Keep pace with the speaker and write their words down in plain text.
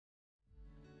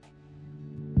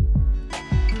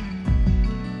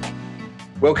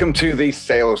Welcome to the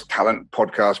Sales Talent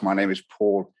Podcast. My name is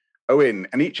Paul Owen,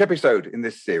 and each episode in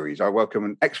this series, I welcome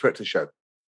an expert to the show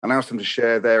and ask them to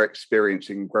share their experience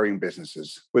in growing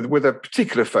businesses with a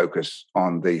particular focus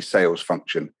on the sales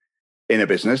function in a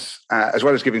business, as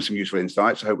well as giving some useful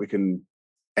insights. I hope we can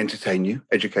entertain you,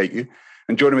 educate you.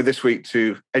 And joining me this week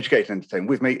to educate and entertain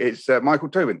with me is Michael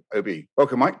Tobin, OB.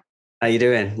 Welcome, Mike. How you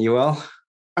doing? You well?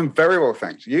 I'm very well,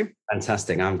 thanks. You?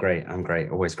 Fantastic. I'm great.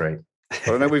 Always great.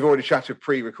 Well, I know we've already chatted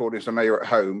pre-recording, so I know you're at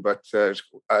home, but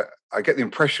I get the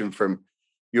impression from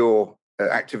your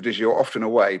activities you're often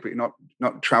away, but you're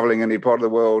not traveling any part of the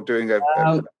world doing a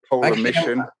polar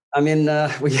mission. I mean,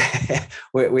 we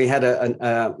had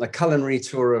a culinary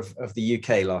tour of the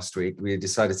UK last week. We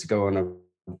decided to go on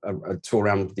a tour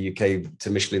around the UK to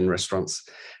Michelin restaurants,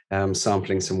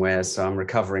 sampling some wares. So I'm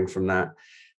recovering from that.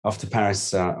 Off to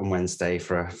Paris on Wednesday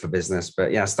for business.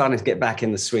 But yeah, starting to get back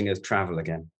in the swing of travel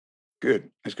again.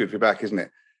 Good. It's good to be back, isn't it?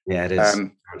 Yeah, it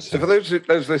is. So for those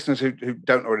listeners who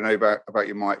don't already know about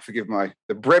you, Mike, forgive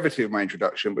the brevity of my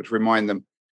introduction, but to remind them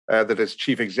that as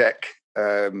chief exec,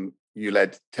 you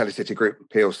led Telecity Group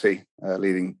PLC,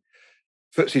 leading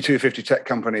FTSE 250 tech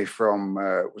company from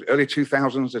early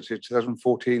 2000s to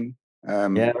 2014. Yeah,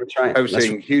 that's right.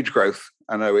 Overseeing huge growth.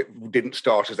 I know it didn't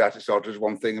start as that. It started as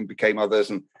one thing and became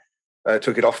others, and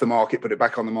took it off the market, put it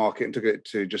back on the market, and took it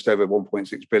to just over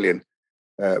 1.6 billion.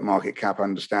 Market cap, I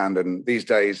understand. And these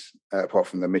days, apart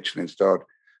from the Michelin-starred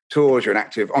tours, you're an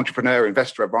active entrepreneur,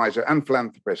 investor, advisor, and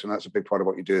philanthropist. And that's a big part of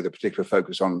what you do, the particular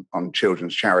focus on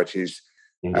children's charities.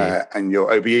 And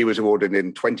your OBE was awarded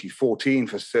in 2014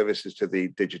 for services to the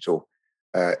digital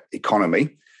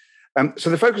economy.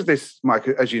 So the focus of this, Mike,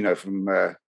 as you know from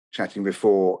chatting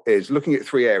before, is looking at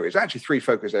three areas, actually three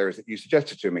focus areas that you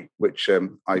suggested to me, which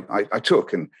I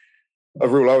took. And a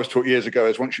rule I was taught years ago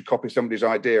is once you copy somebody's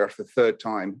idea after the third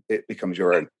time, it becomes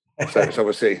your own. So it's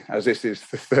obviously, as this is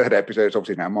the third episode, it's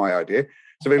obviously now my idea.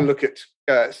 So we're going to look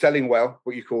at selling well,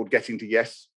 what you called getting to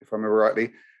yes, if I remember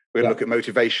rightly. We're going to look at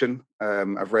motivation.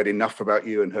 I've read enough about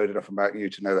you and heard enough about you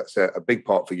to know that's a big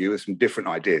part for you. There's some different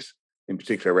ideas, in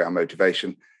particular around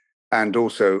motivation, and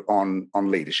also on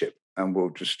leadership. And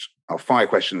I'll fire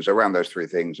questions around those three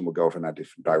things, and we'll go off in a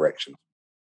different direction.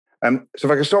 So if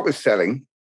I can start with selling,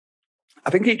 I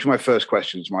think each of my first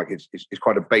questions, Mike, is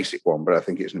quite a basic one, but I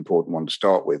think it's an important one to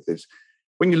start with, is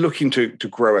when you're looking to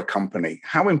grow a company,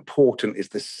 how important is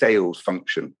the sales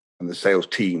function and the sales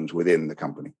teams within the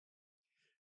company?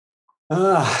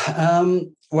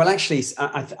 Well, actually,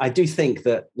 I do think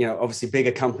that, obviously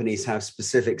bigger companies have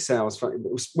specific sales.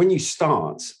 When you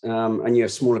start and you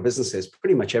have smaller businesses,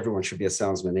 pretty much everyone should be a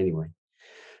salesman anyway.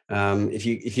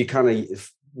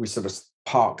 If we sort of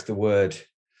park the word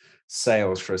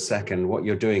sales for a second, what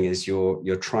you're doing is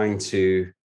you're trying to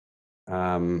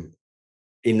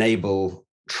enable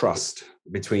trust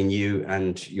between you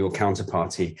and your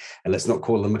counterparty. And let's not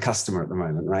call them a customer at the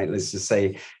moment, right? Let's just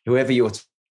say whoever you're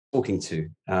talking to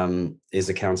is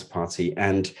a counterparty.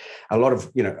 And a lot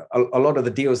of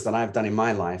the deals that I've done in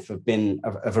my life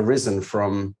have arisen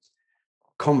from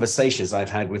conversations I've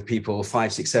had with people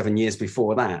 5, 6, 7 years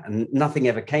before that, and nothing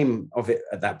ever came of it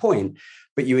at that point.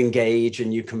 But you engage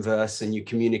and you converse and you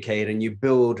communicate and you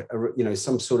build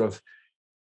some sort of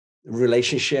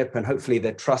relationship, and hopefully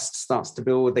the trust starts to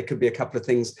build. There could be a couple of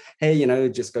things, hey,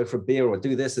 just go for a beer or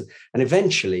do this, and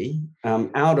eventually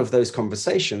out of those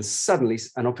conversations, suddenly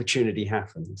an opportunity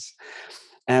happens.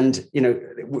 And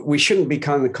we shouldn't be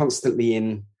kind of constantly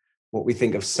in what we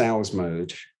think of sales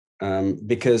mode,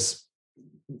 because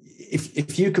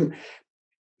if you can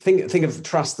think of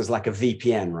trust as like a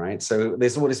VPN, right? So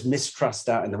there's all this mistrust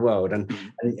out in the world,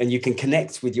 and you can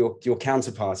connect with your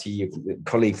counterparty, your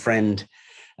colleague, friend,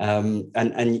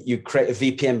 and you create a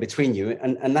VPN between you,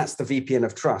 and that's the VPN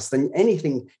of trust. And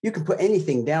you can put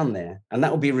anything down there, and that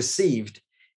will be received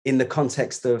in the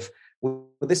context of, well,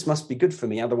 this must be good for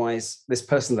me. Otherwise, this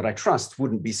person that I trust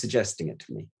wouldn't be suggesting it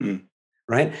to me,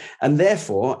 right? And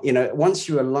therefore, once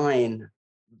you align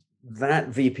that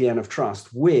VPN of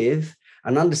trust with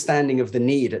an understanding of the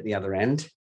need at the other end,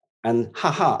 and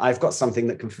I've got something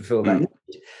that can fulfill that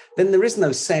need, then there is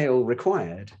no sale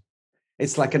required.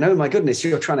 It's like oh my goodness,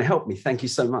 you're trying to help me. Thank you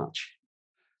so much.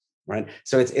 Right.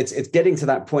 So it's getting to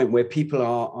that point where people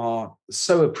are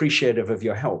so appreciative of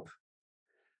your help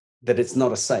that it's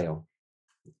not a sale.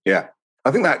 Yeah. I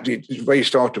think that where you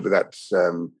started with that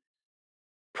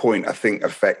point, I think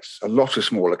affects a lot of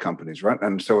smaller companies, right?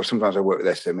 And so sometimes I work with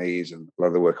SMEs, and a lot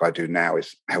of the work I do now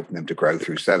is helping them to grow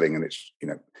through selling. And it's,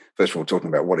 first of all, talking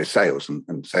about what is sales,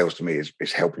 and sales to me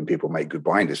is helping people make good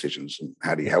buying decisions. And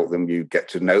how do you help them? You get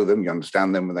to know them, you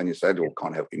understand them, and then you say, "Oh,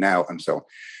 can't help you now," and so on.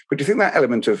 But do you think that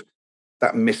element of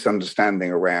that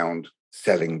misunderstanding around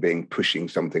selling being pushing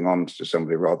something on to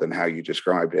somebody rather than how you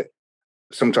described it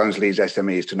sometimes leads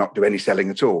SMEs to not do any selling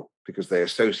at all because they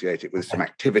associate it with some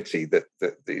activity that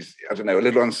is, I don't know, a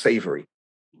little unsavory.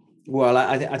 Well,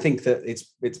 I think that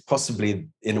it's possibly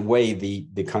in a way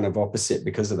the kind of opposite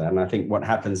because of that. And I think what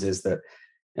happens is that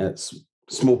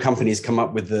small companies come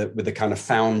up with the kind of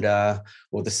founder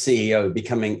or the CEO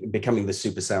becoming the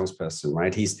super salesperson,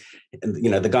 right? He's,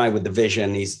 the guy with the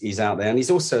vision. He's out there, and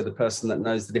he's also the person that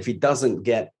knows that if you don't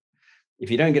get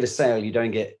a sale, you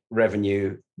don't get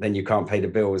revenue, then you can't pay the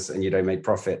bills and you don't make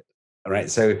profit. All right.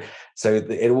 So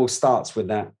it all starts with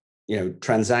that,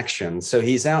 transaction. So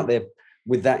he's out there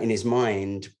with that in his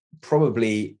mind,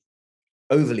 probably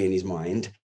overly in his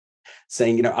mind,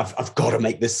 saying, I've got to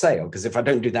make this sale, because if I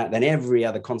don't do that, then every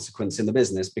other consequence in the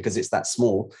business, because it's that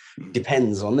small,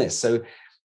 depends on this. So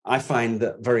I find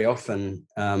that very often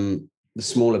the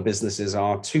smaller businesses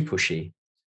are too pushy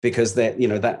because they're,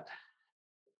 that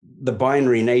the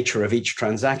binary nature of each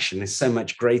transaction is so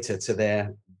much greater to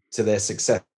their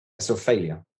success or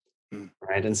failure,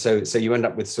 right? And so you end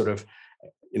up with sort of,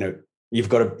 you've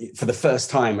got to, for the first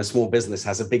time, a small business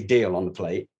has a big deal on the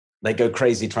plate. They go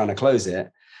crazy trying to close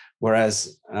it,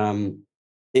 whereas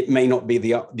it may not be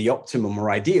the optimum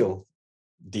or ideal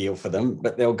deal for them,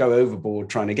 but they'll go overboard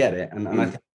trying to get it. And I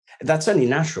think that's only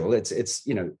natural. It's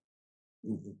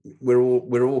we're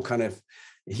all kind of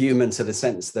human to the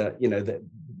sense that that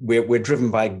we're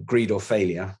driven by greed or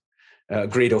fear,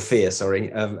 of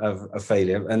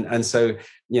failure, and so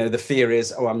the fear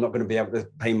is, I'm not going to be able to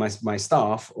pay my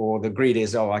staff, or the greed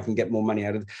is, I can get more money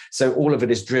out of it. So all of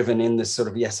it is driven in this sort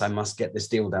of, yes, I must get this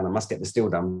deal done,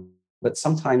 but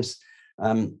sometimes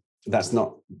that's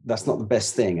not the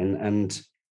best thing, and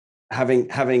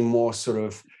having more sort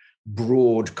of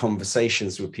broad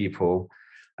conversations with people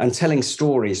and telling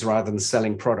stories rather than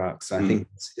selling products, I think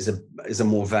is a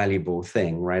more valuable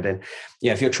thing, right? And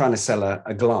if you're trying to sell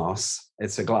a glass,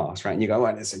 it's a glass, right? And you go,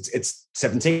 well, it's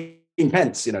 17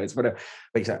 pence, it's whatever.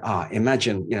 But you say,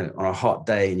 imagine, on a hot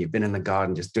day and you've been in the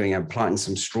garden just planting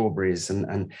some strawberries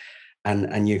and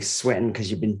you're sweating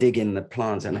because you've been digging the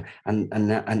plants, and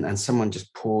someone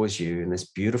just pours you in this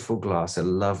beautiful glass a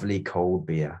lovely cold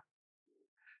beer,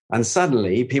 and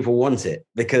suddenly people want it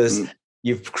because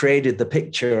you've created the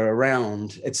picture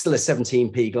around. It's still a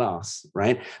 17p glass,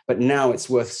 right? But now it's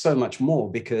worth so much more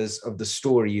because of the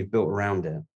story you've built around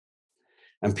it.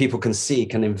 And people can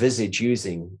envisage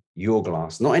using your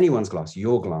glass, not anyone's glass,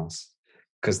 your glass,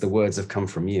 because the words have come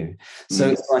from you.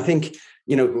 So I think,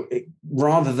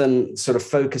 rather than sort of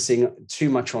focusing too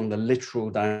much on the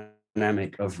literal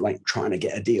dynamic of like trying to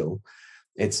get a deal,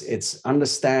 it's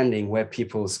understanding where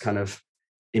people's kind of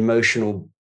emotional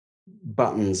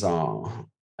buttons are,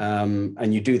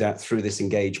 and you do that through this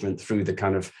engagement, through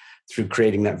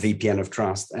creating that VPN of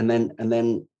trust, and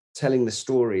then telling the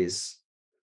stories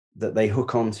that they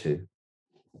hook onto.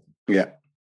 Yeah,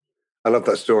 I love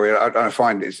that story. I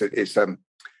find it's in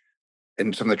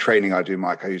some of the training I do,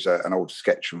 Mike, I use an old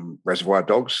sketch from Reservoir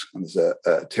Dogs, and there's a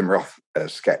Tim Roth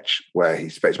sketch where he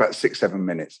spends about 6-7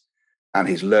 minutes, and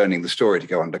he's learning the story to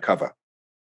go undercover,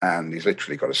 and he's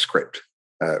literally got a script.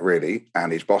 Really,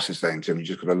 and his boss is saying to him, you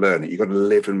just got to learn it. You've got to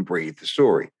live and breathe the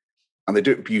story. And they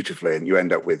do it beautifully, and you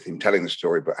end up with him telling the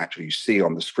story, but actually you see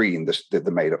on the screen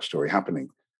the made-up story happening.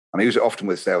 And I use it often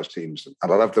with sales teams.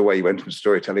 And I love the way you went into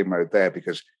storytelling mode there,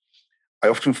 because I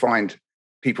often find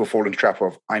people fall into the trap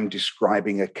of, I'm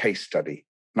describing a case study.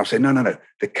 And I'll say, no.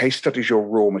 The case study is your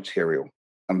raw material.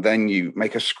 And then you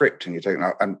make a script and you take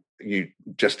it, and you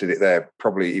just did it there,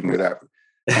 probably even without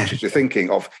consciously thinking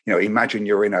of, imagine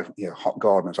you're in a hot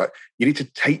garden. It's like, you need to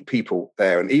take people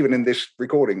there. And even in this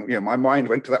recording, my mind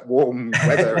went to that warm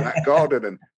weather and that garden.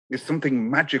 And there's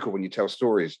something magical when you tell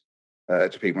stories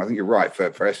to people. I think you're right, for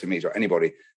SMEs or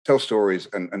anybody, tell stories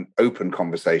and open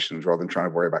conversations rather than trying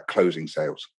to worry about closing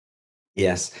sales.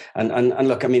 Yes. And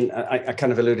look, I mean, I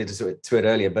kind of alluded to it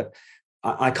earlier, but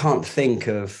I can't think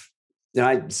of,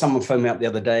 someone phoned me up the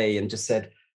other day and just said,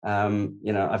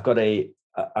 I've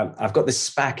got this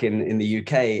SPAC in the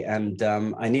UK, and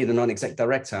I need a non-exec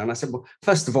director. And I said, well,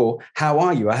 first of all, how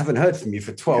are you? I haven't heard from you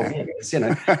for 12 years.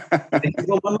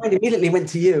 Well, my mind immediately went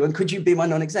to you, and could you be my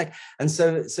non-exec? And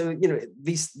so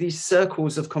these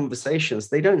circles of conversations,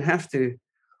 they don't have to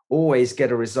always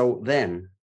get a result then,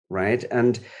 right?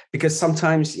 And because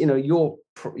sometimes your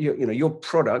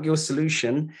product, your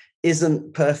solution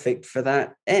isn't perfect for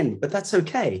that end, but that's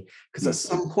okay, because at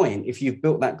some point, if you've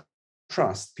built that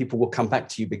trust, people will come back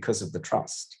to you because of the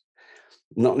trust,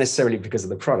 not necessarily because of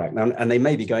the product. And they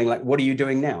may be going like, what are you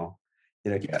doing now?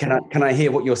 Can I hear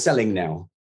what you're selling now?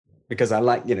 because I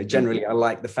like, generally I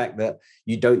like the fact that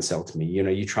you don't sell to me,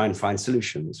 you try and find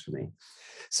solutions for me.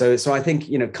 So I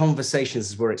think, conversations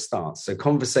is where it starts. So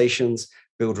conversations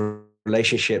build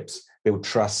relationships, build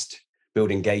trust,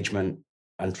 build engagement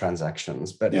and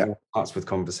transactions, but it starts with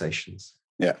conversations.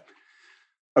 Yeah.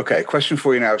 Okay. Question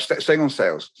for you now, staying on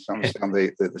sales, to understand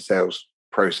the sales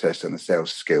process and the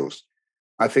sales skills.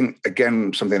 I think,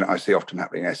 again, something that I see often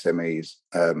happening in SMEs,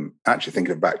 actually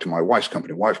thinking back to my wife's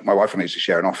company. My wife and I used to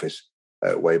share an office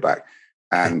way back,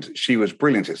 and she was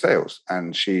brilliant at sales.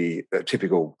 And she, a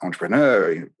typical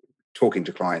entrepreneur, talking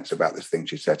to clients about this thing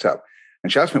she set up.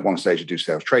 And she asked me at one stage to do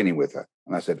sales training with her.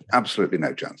 And I said, absolutely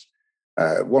no chance.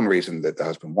 One reason, that the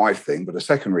husband-wife thing, but the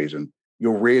second reason,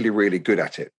 you're really, really good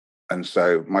at it. And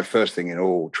so my first thing in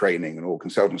all training and all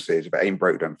consultancy is about aim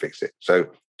broke, don't fix it. So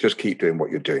just keep doing what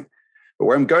you're doing. But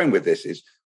where I'm going with this is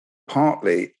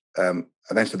partly, and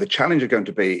then so the challenge is going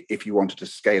to be if you wanted to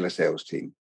scale a sales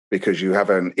team, because you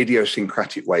have an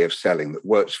idiosyncratic way of selling that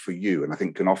works for you, and I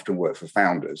think can often work for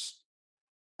founders.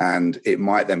 And it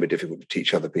might then be difficult to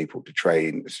teach other people to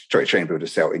train people to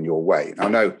sell in your way. And I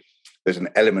know there's an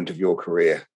element of your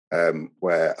career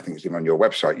where I think it's even on your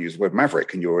website, you use the word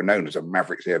maverick, and you're known as a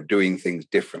maverick of doing things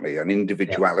differently, an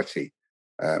individuality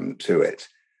to it.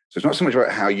 So it's not so much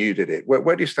about how you did it.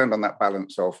 Where do you stand on that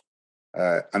balance of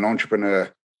an entrepreneur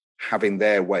having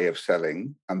their way of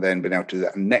selling and then being able to do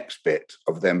that next bit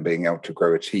of them being able to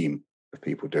grow a team of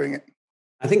people doing it?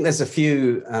 I think there's a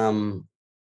few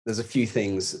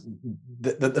things.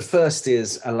 The first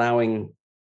is allowing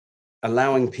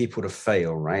people to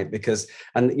fail, right? Because,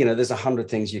 and there's 100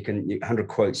 things 100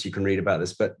 quotes you can read about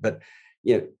this, but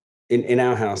in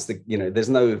our house, there's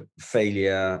no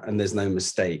failure and there's no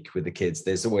mistake with the kids.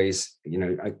 There's always,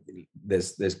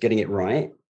 there's getting it right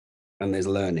and there's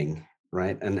learning,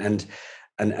 right? And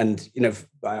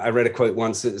I read a quote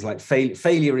once. It was like,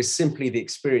 failure is simply the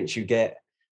experience you get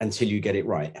until you get it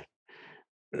right.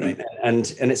 Right.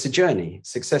 And it's a journey.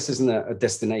 Success isn't a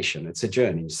destination, it's a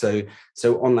journey. So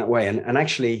on that way, and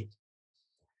actually,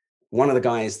 one of the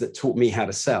guys that taught me how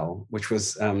to sell, which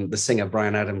was the singer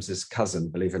Bryan Adams's cousin,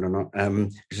 believe it or not,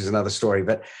 which is another story.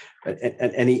 But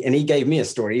he gave me a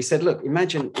story. He said, "Look,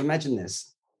 imagine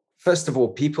this. First of all,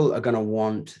 people are going to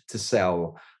want to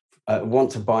sell,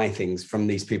 want to buy things from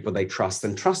these people they trust,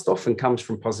 and trust often comes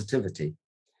from positivity,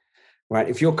 right?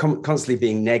 If you're constantly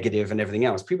being negative and everything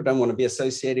else, people don't want to be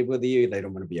associated with you. They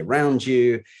don't want to be around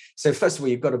you. So first of all,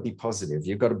 you've got to be positive.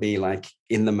 You've got to be like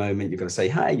in the moment. You've got to say,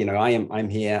 hi, I'm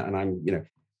here and I'm,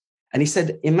 and he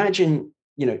said, imagine,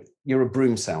 you're a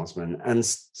broom salesman and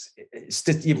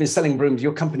you've been selling brooms.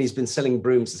 Your company's been selling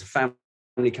brooms as a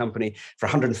family company for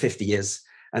 150 years.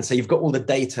 And so you've got all the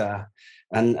data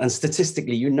and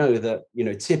statistically, that,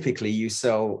 typically you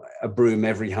sell a broom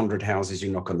every 100 houses you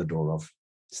knock on the door of.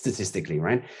 Statistically,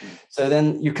 right? So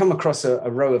then you come across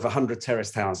a row of 100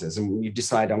 terraced houses and you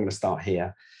decide, I'm going to start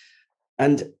here.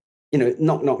 And,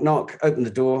 knock, knock, knock, open the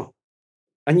door.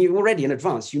 And you already in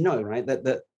advance, right,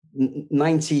 that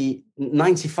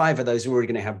 95 of those are already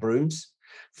going to have brooms.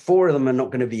 4 of them are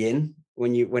not going to be in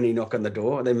when you knock on the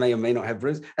door. They may or may not have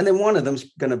brooms. And then one of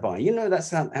them's going to buy.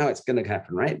 That's how it's going to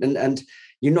happen, right? And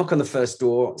you knock on the first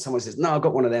door, someone says, no, I've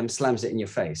got one of them, slams it in your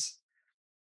face.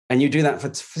 And you do that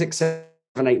for 6, 7,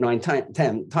 8, 9,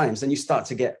 10 times, and you start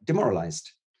to get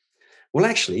demoralized. Well,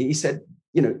 actually, he said,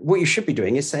 what you should be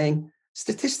doing is saying,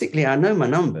 statistically, I know my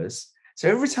numbers. So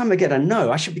every time I get a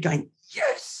no, I should be going,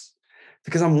 yes,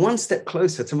 because I'm one step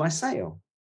closer to my sale,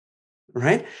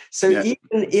 right? So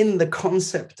even in the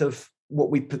concept of what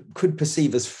we could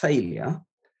perceive as failure,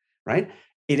 right,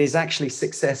 it is actually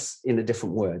success in a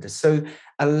different word. So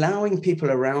allowing people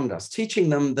around us, teaching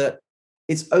them that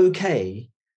it's okay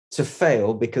to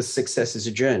fail because success is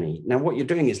a journey. Now, what you're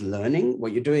doing is learning.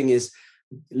 What you're doing is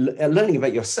learning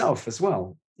about yourself as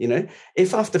well.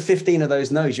 If after 15 of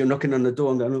those no's, you're knocking on the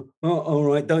door and going, oh, all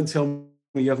right, don't tell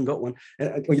me you haven't got one,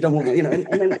 or you don't want one, and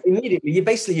then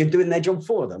immediately you're doing their job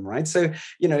for them, right? So,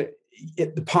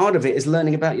 the part of it is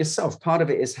learning about yourself. Part of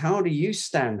it is how do you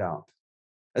stand up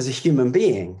as a human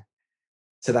being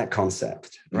to that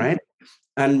concept, right?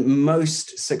 And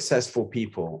most successful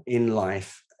people in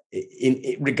life,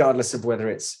 regardless of whether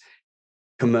it's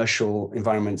commercial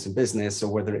environments and business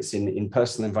or whether it's in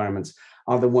personal environments,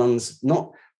 are the ones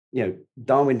not,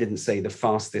 Darwin didn't say the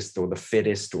fastest or the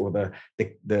fittest or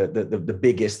the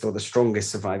biggest or the strongest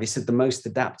survive. He said the most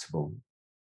adaptable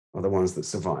are the ones that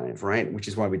survive, right? Which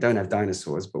is why we don't have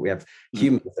dinosaurs, but we have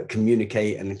humans that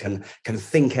communicate and can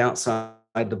think outside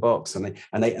the box, and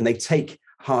they take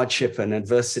hardship and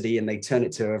adversity and they turn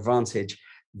it to advantage.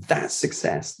 That's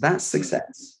success.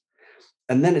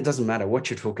 And then it doesn't matter what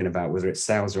you're talking about, whether it's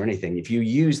sales or anything. If you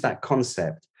use that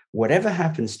concept, whatever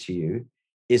happens to you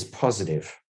is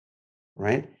positive,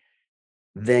 right?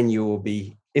 Then you will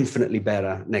be infinitely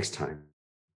better next time.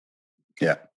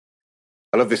 Yeah.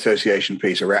 I love the association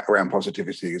piece around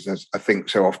positivity, because I think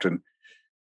so often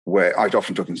where I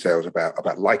often talk in sales about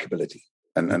likability,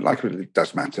 and likability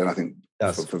does matter. And I think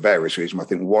for various reasons, I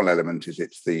think one element is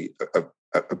it's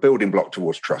a building block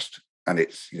towards trust. And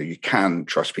it's, you can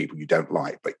trust people you don't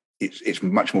like, but it's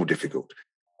much more difficult,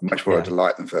 much more to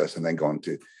like them first and then go on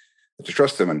to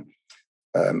trust them. And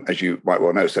as you might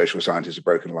well know, social scientists have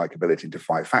broken likability into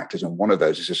 5 factors. And one of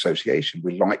those is association.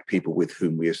 We like people with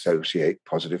whom we associate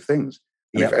positive things.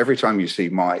 And if every time you see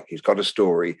Mike, he's got a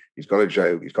story, he's got a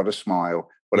joke, he's got a smile,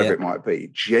 whatever it might be,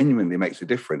 genuinely makes a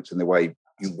difference in the way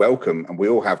you welcome. And we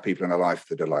all have people in our life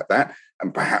that are like that.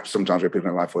 And perhaps sometimes we have people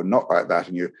in our life who are not like that.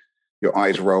 And your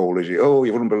eyes roll as you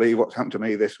wouldn't believe what's happened to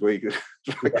me this week.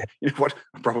 What?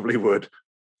 I probably would.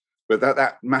 But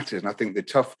that matters. And I think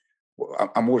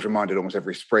I'm always reminded almost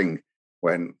every spring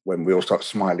when we all start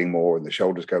smiling more and the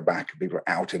shoulders go back and people are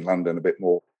out in London a bit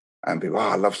more. And people,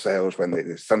 I love sales when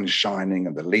the sun's shining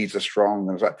and the leads are strong.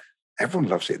 And it's like, everyone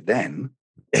loves it then.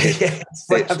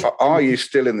 Are you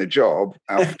still in the job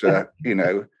after,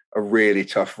 a really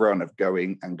tough run of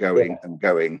going and going and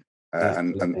going?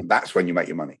 And that's when you make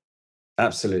your money.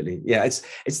 Absolutely. Yeah.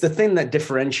 It's the thing that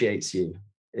differentiates you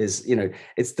is,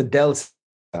 it's the delta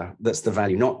that's the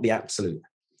value, not the absolute.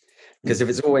 Because if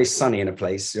it's always sunny in a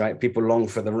place, right, people long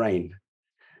for the rain,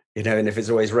 and if it's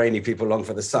always rainy, people long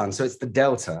for the sun. So it's the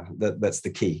delta that's the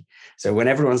key. So when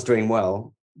everyone's doing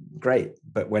well, great.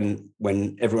 But when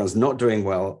everyone's not doing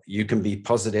well, you can be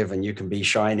positive and you can be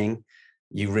shining.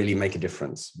 You really make a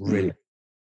difference. Really.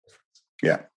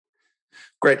 Yeah.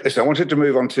 Great. Listen, I wanted to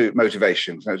move on to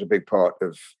motivation. That was a big part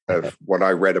of what I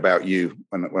read about you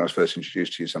when I was first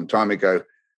introduced to you some time ago.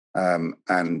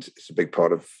 And it's a big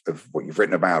part of what you've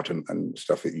written about and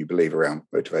stuff that you believe around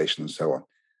motivation and so on.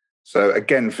 So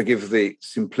again, forgive the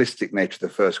simplistic nature of the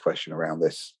first question around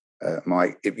this,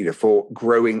 Mike. For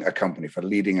growing a company, for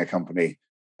leading a company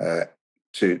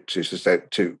to sustain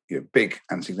big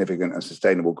and significant and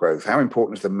sustainable growth, how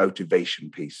important is the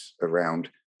motivation piece around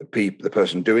the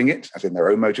person doing it, as in their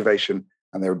own motivation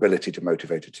and their ability to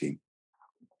motivate a team?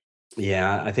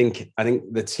 Yeah, I think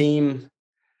the team.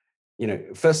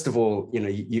 First of all,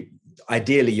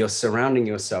 ideally you're surrounding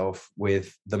yourself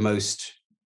with the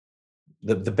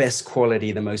best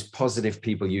quality, the most positive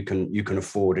people you can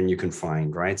afford and you can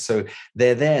find, right? So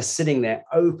they're there sitting there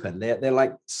open. They're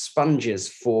like sponges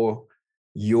for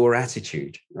your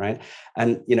attitude, right?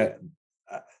 And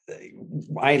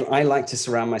I like to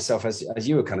surround myself, as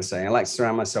you were kind of saying, I like to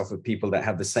surround myself with people that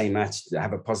have the same attitude, that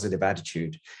have a positive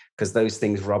attitude, because those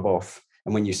things rub off.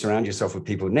 And when you surround yourself with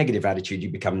people with negative attitude, you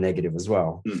become negative as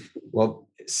well. Well,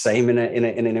 same in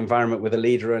an environment with a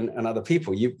leader and other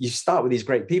people. You start with these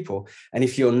great people, and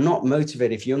if you're not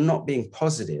motivated, if you're not being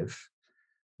positive,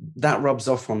 that rubs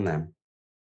off on them.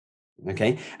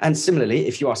 Okay. And similarly,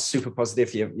 if you are super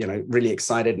positive, you're really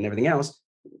excited and everything else,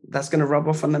 that's going to rub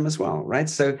off on them as well, right?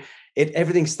 So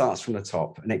everything starts from the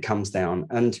top and it comes down.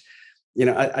 And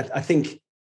I think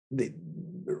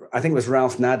it was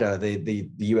Ralph Nader, the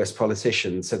US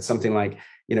politician, said something like,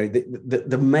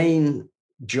 the main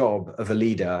job of a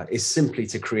leader is simply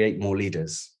to create more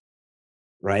leaders,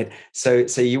 right? So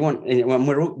you want,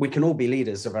 when we can all be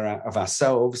leaders of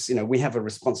ourselves. We have a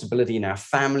responsibility in our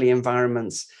family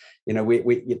environments.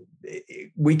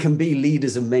 We can be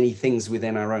leaders of many things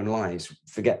within our own lives.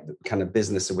 Forget the kind of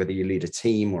business of whether you lead a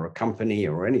team or a company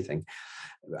or anything.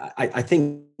 I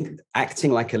think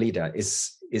acting like a leader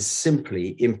is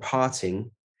simply imparting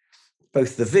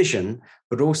both the vision,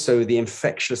 but also the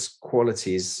infectious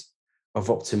qualities of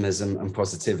optimism and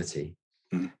positivity.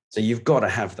 So you've got to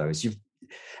have those.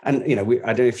 I don't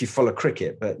know if you follow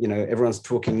cricket, but everyone's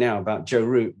talking now about Joe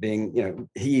Root being,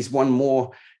 he's won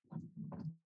more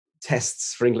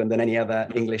tests for England than any other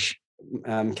English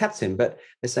captain, but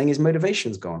they're saying his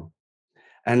motivation's gone,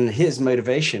 and his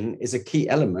motivation is a key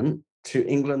element to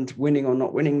England winning or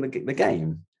not winning the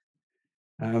game.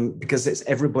 Because it's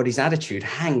everybody's attitude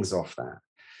hangs off that.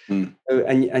 So,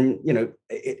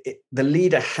 the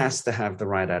leader has to have the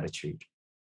right attitude,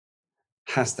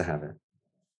 has to have it.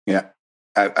 Yeah.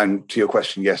 And to your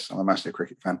question, yes, I'm a massive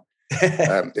cricket fan.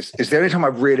 It's the only time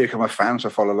I've really become a fan. So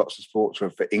I follow lots of sports.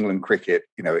 For England cricket,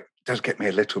 it does get me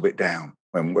a little bit down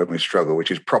when we struggle,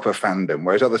 which is proper fandom.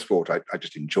 Whereas other sport, I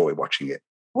just enjoy watching it.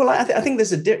 Well, I think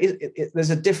there's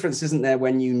a difference, isn't there,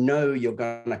 when you're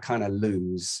going to kind of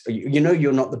lose,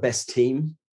 you're not the best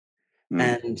team,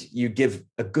 and you give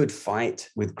a good fight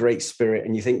with great spirit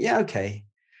and you think, yeah, okay.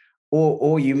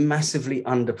 Or you massively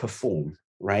underperform,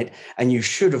 right? And you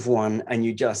should have won and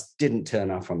you just didn't turn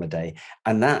up on the day.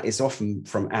 And that is often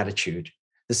from attitude.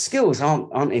 The skills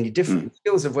aren't any different. The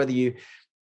skills of whether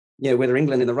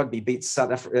England in the rugby beats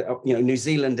South Africa, New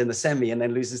Zealand in the semi and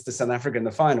then loses to South Africa in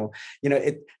the final,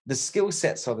 the skill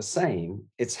sets are the same.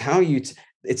 It's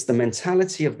it's the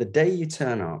mentality of the day you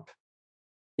turn up.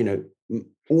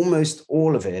 Almost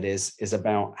all of it is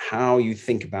about how you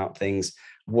think about things,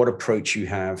 what approach you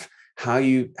have, how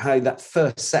that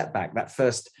first setback, that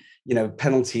first,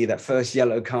 penalty, that first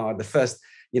yellow card, the first,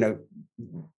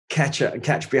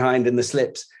 catch behind in the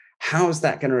slips. How's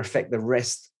that going to affect the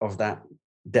rest of that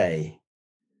day?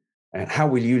 And how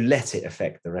will you let it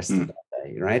affect the rest of that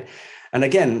day, right? And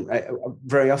again,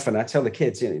 very often I tell the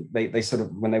kids, they sort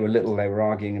of, when they were little, they were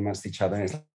arguing amongst each other. And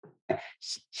it's like,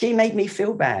 she made me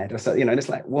feel bad. Or so, and it's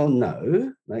like, well,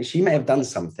 no, she may have done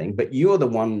something, but you're the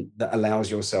one that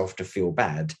allows yourself to feel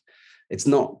bad. It's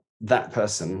not that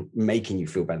person making you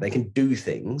feel bad. They can do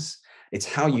things. It's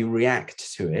how you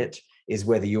react to it is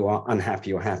whether you are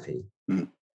unhappy or happy,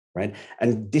 right?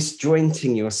 And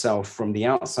disjointing yourself from the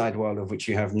outside world of which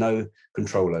you have no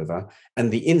control over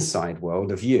and the inside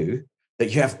world of you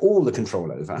that you have all the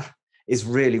control over is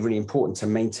really, really important to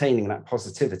maintaining that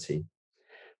positivity,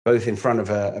 both in front of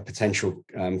a potential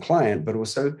client, but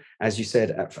also, as you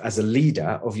said, as a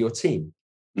leader of your team.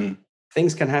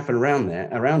 Things can happen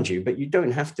around you, but you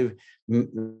don't have to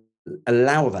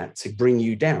allow that to bring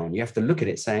you down. You have to look at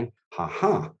it saying,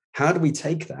 how do we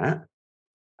take that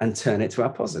and turn it to our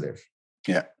positive?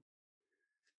 Yeah.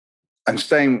 And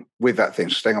staying with that thing,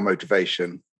 staying on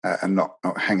motivation and not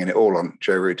hanging it all on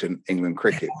Joe Root and England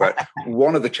cricket. But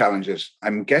one of the challenges,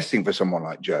 I'm guessing for someone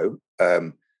like Joe,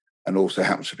 and also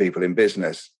happens for people in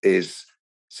business, is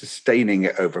sustaining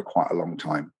it over quite a long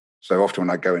time. So often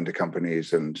when I go into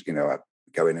companies and, I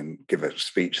go in and give a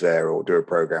speech there or do a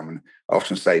program, and I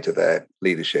often say to their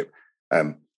leadership,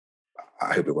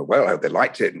 I hope it went well, I hope they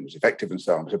liked it and it was effective and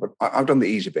so on. But I've done the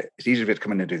easy bit. It's easy to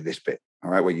come in and do this bit,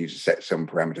 all right, where you set some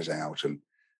parameters out and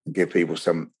give people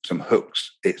some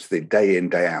hooks. It's the day in,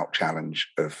 day out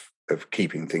challenge of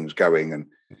keeping things going. And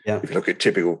if you look at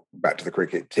back to the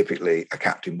cricket, typically a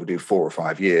captain will do 4 or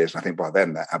 5 years. And I think by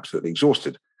then they're absolutely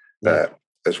exhausted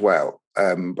as well.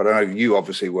 But I know you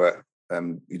obviously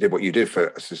you did what you did for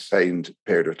a sustained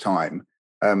period of time.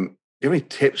 Do you have any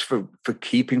tips for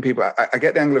keeping people? I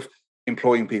get the angle of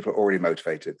employing people already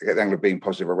motivated. I get the angle of being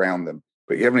positive around them.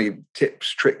 But you have any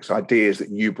tips, tricks, ideas that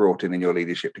you brought in your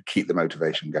leadership to keep the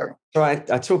motivation going? So I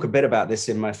talk a bit about this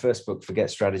in my first book,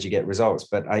 Forget Strategy, Get Results.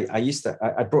 But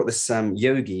I brought this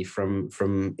yogi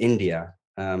from India,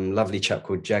 lovely chap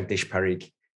called Jagdish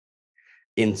Parikh,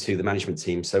 into the management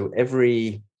team. So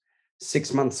every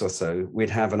 6 months or so, we'd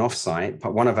have an offsite.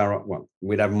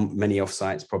 We'd have many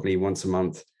offsites, probably once a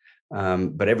month.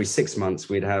 But every 6 months,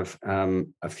 we'd have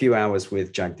a few hours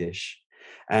with Jagdish.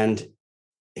 And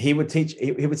he would teach,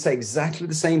 he would say exactly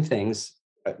the same things.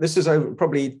 This was over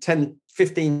probably 10,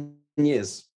 15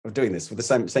 years of doing this with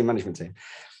the same management team.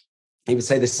 He would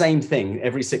say the same thing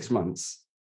every 6 months.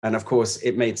 And of course,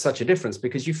 it made such a difference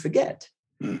because you forget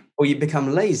or you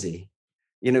become lazy,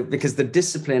 because the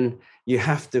discipline you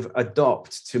have to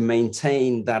adopt to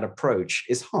maintain that approach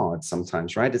is hard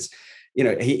sometimes, right? It's,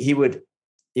 he would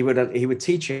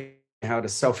teach you how to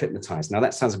self-hypnotize. Now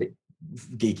that sounds a bit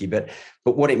geeky, but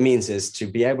what it means is to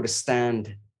be able to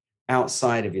stand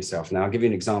outside of yourself. Now I'll give you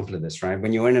an example of this, right?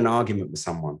 When you're in an argument with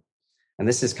someone, and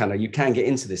this is kind of, you can get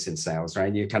into this in sales,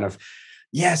 right? You kind of,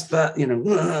 yes, but, and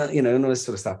all this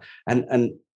sort of stuff.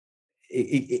 And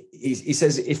he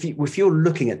says, if you're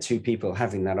looking at two people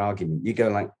having that argument, you go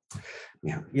like,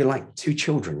 you're like two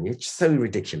children. You're so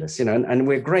ridiculous, and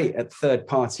we're great at third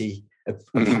party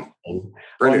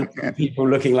people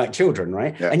looking like children,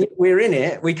 right? Yeah. And we're in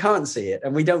it, we can't see it,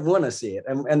 and we don't want to see it,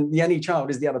 and the only child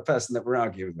is the other person that we're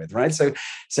arguing with, right? So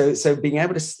being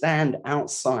able to stand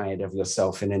outside of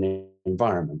yourself in an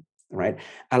environment, right,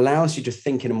 allows you to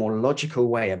think in a more logical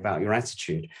way about your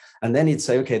attitude. And then he'd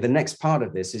say, okay, the next part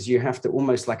of this is you have to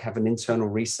almost like have an internal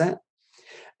reset.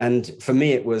 And for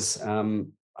me, it was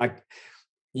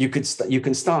you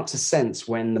can start to sense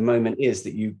when the moment is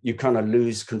that you kind of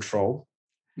lose control.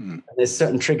 There's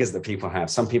certain triggers that people have.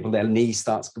 Some people, their knee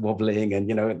starts wobbling,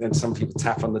 and and some people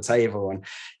tap on the table, and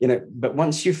but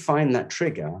once you find that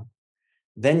trigger,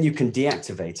 then you can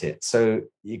deactivate it. So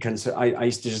you can. So I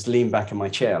used to just lean back in my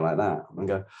chair like that and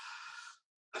go,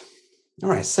 all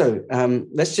right, so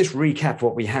let's just recap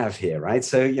what we have here, right?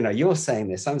 So, you're saying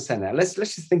this, I'm saying that. Let's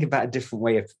just think about a different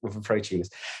way of approaching this.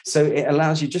 So it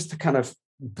allows you just to kind of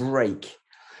break.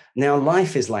 Now,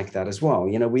 life is like that as well.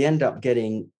 We end up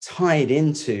getting tied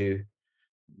into,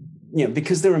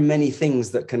 because there are many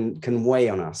things that can weigh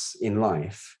on us in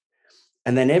life.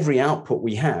 And then every output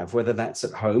we have, whether that's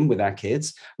at home with our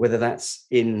kids, whether that's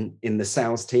in the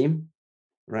sales team,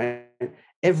 right?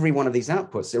 Every one of these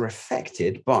outputs are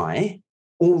affected by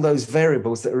all those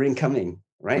variables that are incoming,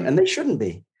 right? And they shouldn't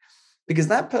be, because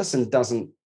that person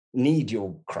doesn't need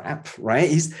your crap,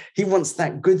 right? He wants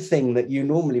that good thing that you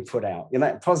normally put out,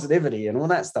 that positivity and all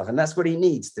that stuff. And that's what he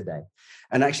needs today.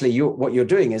 And actually what you're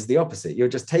doing is the opposite. You're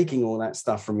just taking all that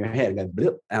stuff from your head and going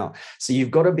blip out. So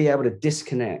you've got to be able to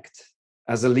disconnect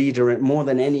as a leader more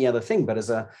than any other thing, but as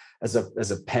a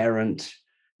parent,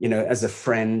 as a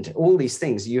friend, all these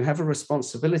things, you have a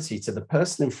responsibility to the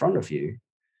person in front of you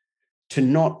to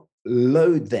not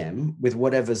load them with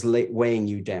whatever's weighing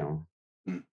you down.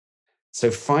 So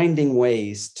finding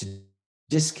ways to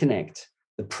disconnect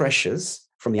the pressures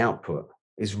from the output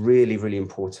is really, really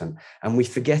important. And we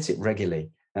forget it regularly.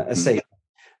 I say,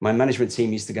 my management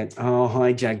team used to go, oh,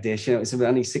 hi, Jagdish, it's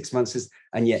only 6 months.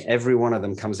 And yet every one of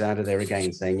them comes out of there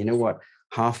again saying, you know what,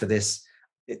 half of this,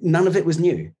 none of it was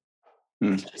new.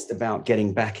 It's just about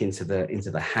getting back into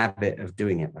the habit of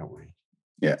doing it that way.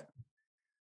 Yeah.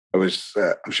 I'm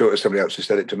sure it was somebody else who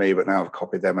said it to me, but now I've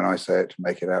copied them and I say it to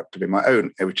make it out to be my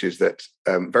own, which is that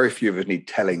very few of us need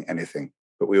telling anything,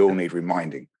 but we all need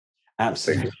reminding.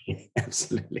 Absolutely.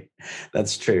 Absolutely.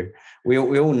 That's true. We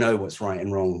all know what's right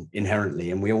and wrong inherently,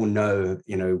 and we all know,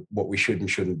 what we should and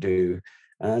shouldn't do.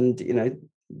 And,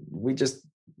 we just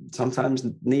sometimes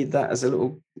need that as a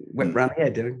little whip round the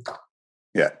head.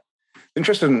 Yeah.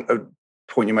 Interesting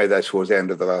point you made there towards the end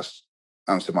of the last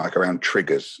answer, Mike, around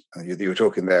triggers. You were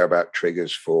talking there about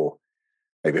triggers for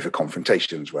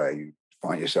confrontations where you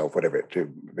find yourself, whatever it to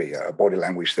be, a body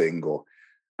language thing or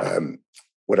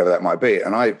whatever that might be.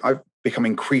 And I've become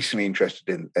increasingly interested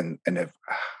in I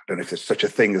don't know if there's such a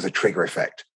thing as a trigger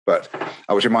effect, but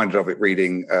I was reminded of it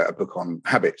reading a book on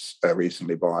habits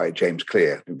recently by James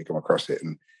Clear. Didn't come across it,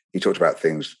 and he talked about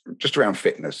things just around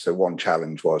fitness. So one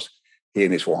challenge was he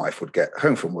and his wife would get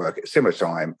home from work at a similar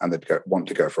time and they'd want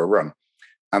to go for a run.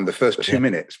 And the first 2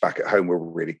 minutes back at home were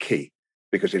really key,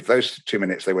 because if those 2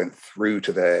 minutes they went through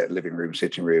to their living room,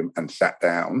 sitting room and sat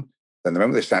down, then the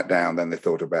moment they sat down, then they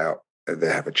thought about, they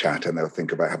have a chat and they'll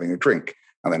think about having a drink.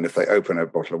 And then if they open a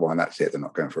bottle of wine, that's it, they're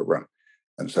not going for a run.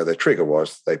 And so their trigger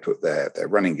was they put their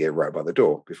running gear right by the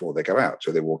door before they go out.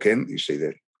 So they walk in, you see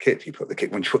the kit, when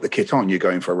you put the kit on, you're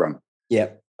going for a run. Yeah.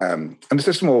 And it's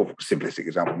a small simplistic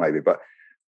example maybe, but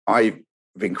I've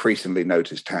increasingly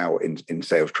noticed how in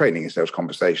sales training, in sales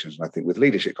conversations, and I think with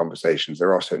leadership conversations,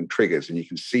 there are certain triggers, and you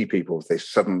can see people if they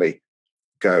suddenly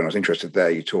go, and I was interested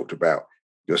there, you talked about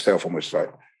yourself almost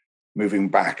like moving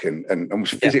back and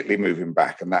almost physically moving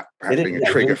back, and that perhaps being a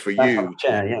trigger for you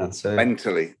so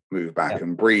mentally move back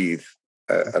and breathe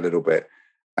a little bit.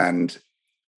 And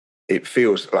it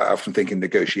feels like, I often think in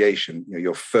negotiation,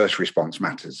 your first response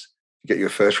matters. You get your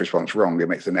first response wrong, it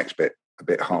makes the next bit a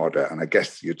bit harder. And I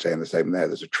guess you'd say in the same there,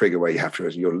 there's a trigger where you have to,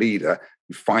 as your leader,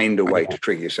 you find a way to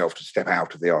trigger yourself to step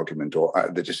out of the argument or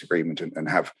the disagreement and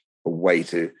have a way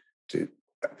to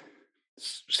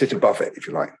sit above it, if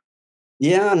you like.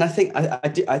 Yeah, and I think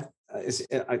I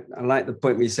like the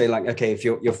point where you say, like, okay, if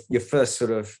your first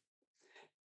sort of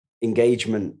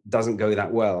engagement doesn't go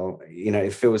that well,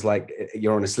 it feels like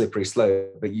you're on a slippery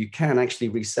slope, but you can actually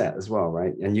reset as well,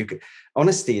 right? And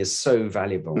honesty is so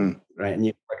valuable, right?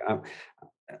 And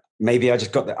maybe I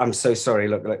just got that. I'm so sorry.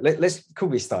 Look, could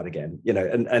we start again?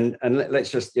 And let's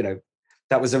just,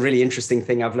 that was a really interesting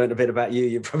thing. I've learned a bit about you.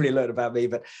 You probably learned about me,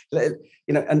 but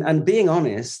and being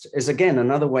honest is again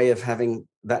another way of having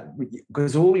that,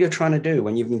 because all you're trying to do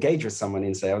when you engage with someone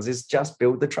in sales is just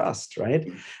build the trust,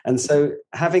 right? And so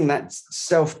having that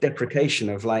self-deprecation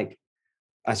of like,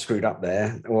 I screwed up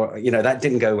there, or that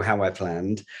didn't go how I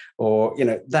planned, or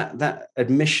that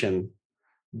admission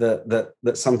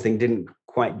that something didn't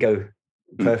quite go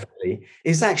perfectly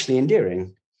is actually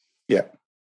endearing. Yeah.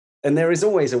 And there is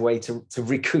always a way to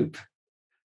recoup,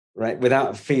 right?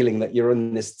 Without feeling that you're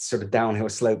on this sort of downhill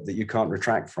slope that you can't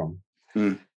retract from.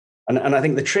 And I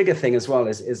think the trigger thing as well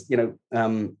is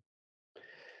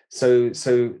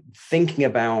so thinking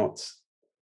about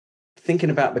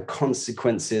the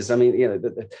consequences. I mean,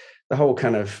 the whole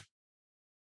kind of,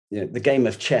 the game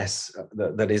of chess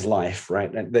that is life,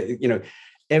 right? And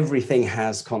everything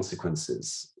has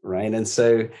consequences, right? And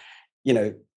so,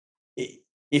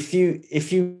 if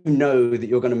you know that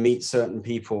you're going to meet certain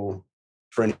people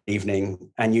for an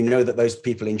evening, and you know that those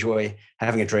people enjoy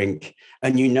having a drink,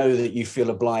 and you know that you feel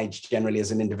obliged generally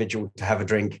as an individual to have a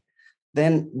drink,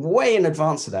 then way in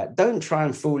advance of that, don't try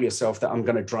and fool yourself that I'm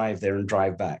going to drive there and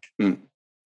drive back.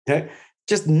 Okay?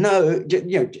 Just know,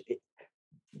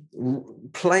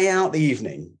 play out the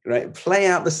evening, right? Play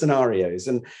out the scenarios,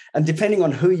 and depending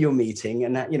on who you're meeting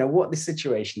and what the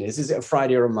situation is it a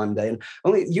Friday or a Monday? And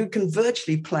only you can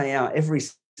virtually play out every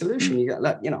solution. You got,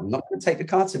 I'm not going to take the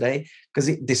car today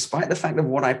because despite the fact of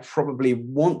what I probably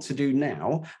want to do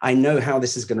now, I know how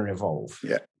this is going to evolve.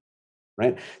 Yeah.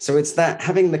 Right. So it's that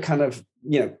having the kind of,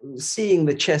 seeing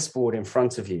the chessboard in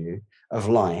front of you of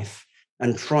life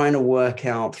and trying to work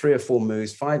out 3 or 4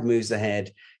 moves, 5 moves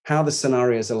ahead, how the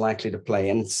scenarios are likely to play.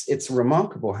 And it's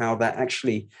remarkable how that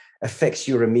actually affects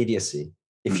your immediacy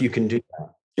if you can do that.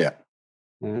 Yeah.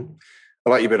 I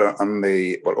like your bit on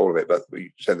all of it, but you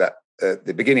said that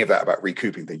the beginning of that about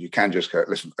recouping things, you can just go,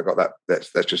 listen, I got that.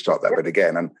 Let's just start that bit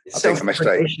again. And I think a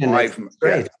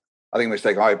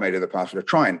mistake I've made in the past to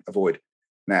try and avoid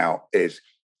now is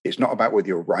it's not about whether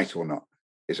you're right or not.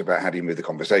 It's about how do you move the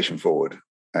conversation forward.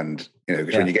 And,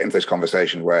 because when you get into this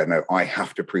conversation where, no, I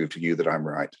have to prove to you that I'm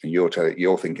right, and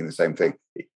you're thinking the same thing,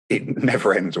 it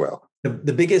never ends well.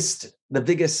 The biggest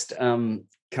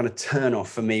kind of turn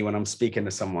off for me when I'm speaking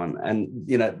to someone, and,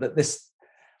 that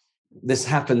this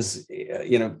happens,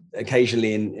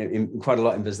 occasionally in quite a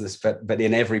lot in business, but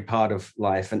in every part of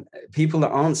life, and people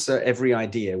that answer every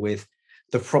idea with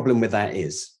the problem with that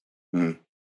is,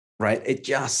 right? It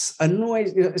just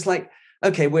annoys, it's like,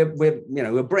 okay, we're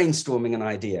brainstorming an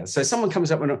idea. So someone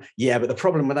comes up and, but the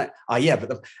problem with that,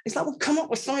 it's like, well, come up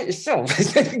with something yourself.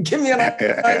 Give me an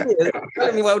idea.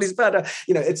 Tell me what is better.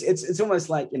 It's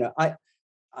almost like,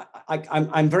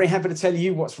 I'm very happy to tell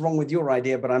you what's wrong with your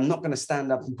idea, but I'm not going to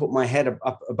stand up and put my head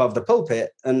up above the pulpit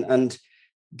and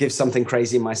give something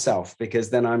crazy myself,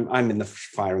 because then I'm in the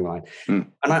firing line.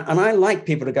 And I like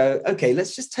people to go, okay,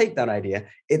 let's just take that idea.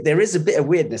 There is a bit of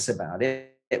weirdness about it.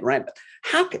 Right? But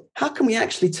how can we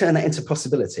actually turn that into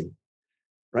possibility?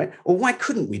 Right? Or why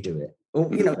couldn't we do it? Or,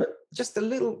 just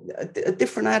a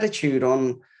different attitude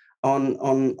on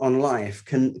life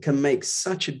can make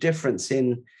such a difference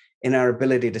in our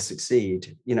ability to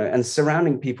succeed, and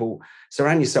surround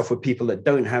yourself with people that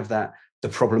don't have that, the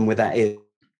problem with that is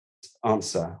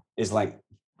answer is like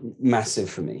massive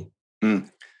for me. Yeah,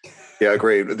 I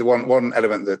agree. The one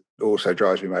element that also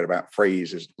drives me mad about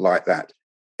phrases like that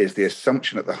is the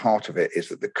assumption at the heart of it is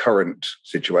that the current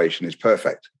situation is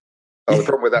perfect. The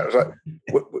problem with that is like,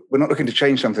 we're not looking to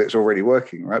change something that's already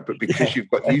working, right? But because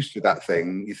you've got used to that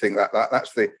thing, you think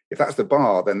that's if that's the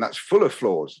bar, then that's full of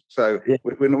flaws. So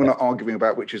we're not arguing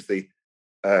about which is the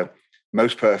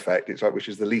most perfect. It's like which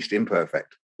is the least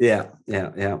imperfect. Yeah.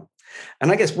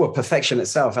 And I guess perfection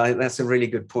itself, that's a really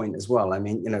good point as well. I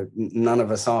mean, none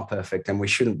of us are perfect, and we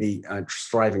shouldn't be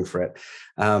striving for it.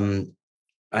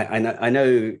 I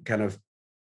know kind of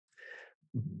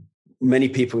many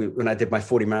people, when I did my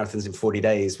 40 marathons in 40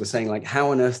 days, were saying like, how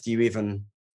on earth do you even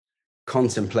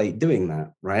contemplate doing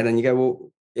that? Right. And you go,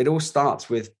 well, it all starts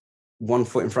with one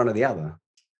foot in front of the other.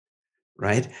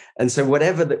 Right. And so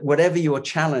whatever your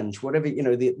challenge, whatever,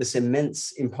 this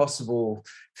immense, impossible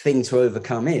thing to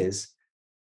overcome is,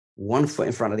 one foot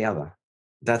in front of the other.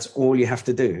 That's all you have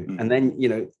to do. And then,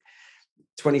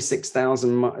 26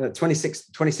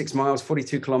 miles,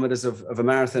 42 kilometers of a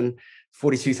marathon,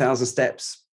 42,000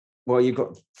 steps. Well, you've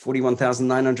got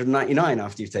 41,999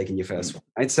 after you've taken your first one,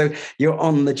 right? So you're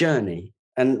on the journey.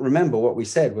 And remember what we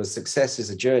said was success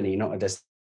is a journey, not a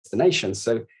destination.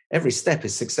 So every step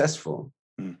is successful.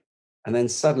 And then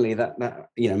suddenly that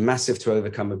massive to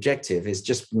overcome objective is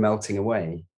just melting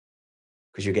away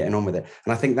because you're getting on with it.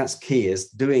 And I think that's key, is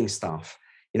doing stuff.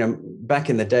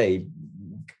 Back in the day,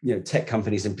 tech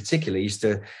companies in particular used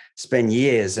to spend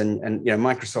years and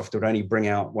Microsoft would only bring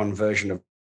out one version of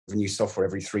new software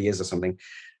every 3 years or something.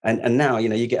 And now,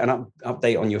 you get an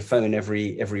update on your phone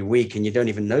every week and you don't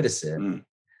even notice it.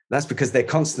 That's because they're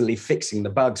constantly fixing the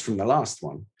bugs from the last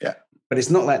one. Yeah. But it's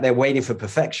not like they're waiting for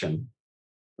perfection,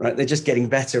 right? They're just getting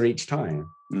better each time.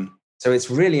 So it's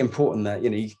really important that,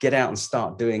 you get out and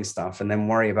start doing stuff and then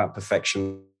worry about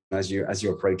perfection as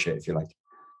you approach it, if you like.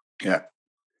 Yeah.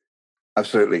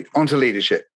 Absolutely. On to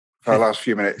leadership for our last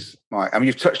few minutes, Mike. I mean,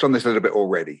 you've touched on this a little bit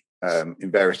already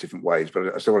in various different ways,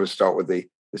 but I still want to start with the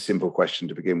simple question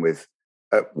to begin with.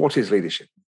 What is leadership?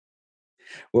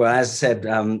 Well, as I said,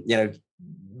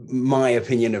 my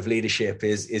opinion of leadership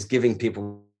is giving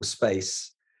people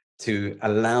space to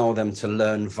allow them to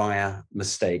learn via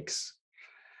mistakes.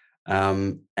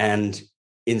 And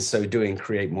in so doing,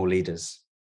 create more leaders,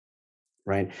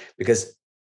 right? Because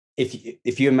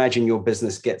if you imagine your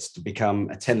business gets to become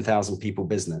a 10,000 people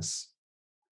business,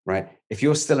 right? If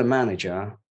you're still a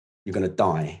manager, you're going to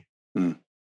die,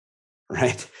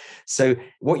 right? So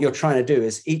what you're trying to do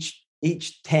is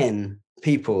each 10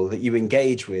 people that you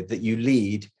engage with, that you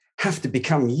lead, have to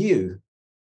become you.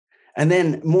 And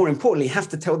then more importantly, have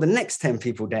to tell the next 10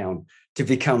 people down to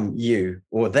become you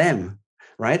or them,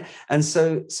 right? And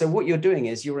so what you're doing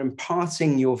is you're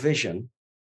imparting your vision,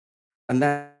 and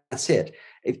that's it.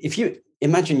 If you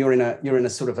imagine you're in a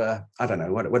sort of a, I don't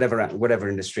know, whatever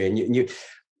industry, and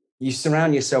you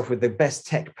surround yourself with the best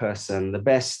tech person, the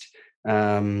best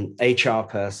HR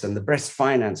person, the best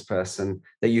finance person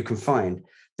that you can find,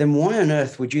 then why on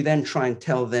earth would you then try and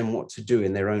tell them what to do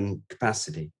in their own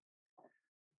capacity?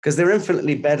 Because they're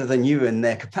infinitely better than you in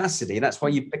their capacity. That's why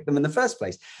you picked them in the first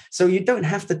place. So you don't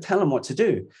have to tell them what to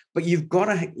do, but you've got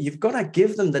to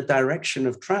give them the direction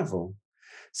of travel,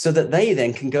 so that they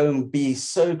then can go and be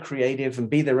so creative and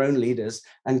be their own leaders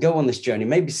and go on this journey.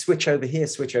 Maybe switch over here,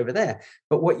 switch over there.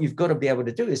 But what you've got to be able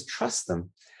to do is trust them.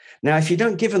 Now, if you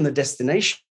don't give them the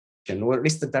destination, or at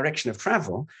least the direction of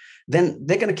travel, then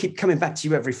they're going to keep coming back to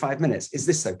you every 5 minutes. Is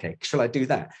this okay? Shall I do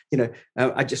that?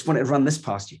 I just wanted to run this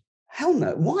past you. Hell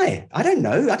no. Why? I don't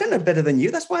know. I don't know better than you.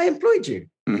 That's why I employed you.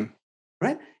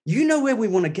 Right? You know where we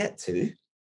want to get to.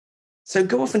 So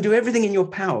go off and do everything in your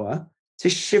power to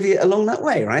chivvy it along that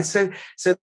way, right? So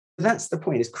that's the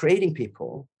point, is creating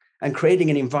people and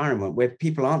creating an environment where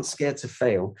people aren't scared to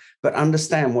fail, but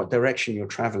understand what direction you're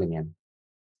traveling in.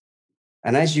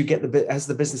 And as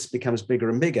the business becomes bigger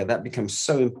and bigger, that becomes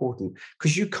so important,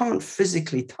 because you can't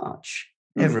physically touch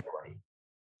everybody,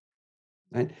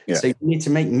 right? Yeah. So you need to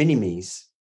make mini-me's.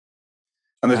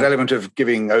 And there's an element of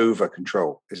giving over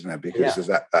control, isn't there? Because there's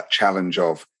that challenge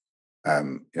of, I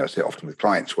see it often with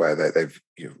clients where they've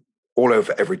all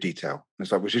over every detail. And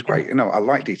it's like, which is great. I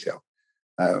like detail.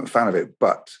 I'm a fan of it,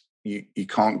 but you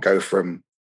can't go from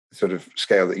the sort of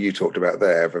scale that you talked about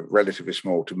there, of a relatively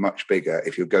small to much bigger,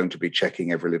 if you're going to be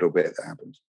checking every little bit that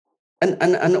happens.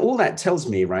 And all that tells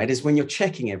me, right, is when you're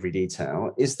checking every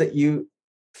detail, is that you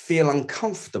feel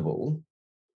uncomfortable,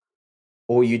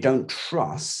 or you don't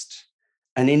trust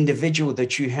an individual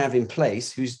that you have in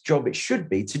place whose job it should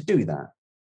be to do that.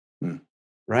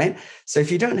 Right? So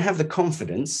if you don't have the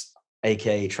confidence,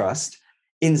 aka trust,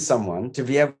 in someone to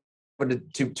be able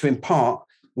to impart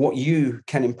what you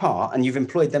can impart, and you've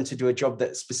employed them to do a job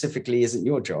that specifically isn't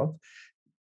your job,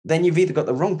 then you've either got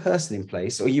the wrong person in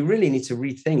place, or you really need to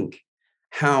rethink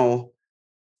how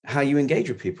you engage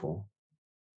with people,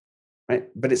 right?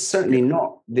 But it's certainly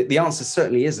not, the answer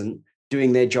certainly isn't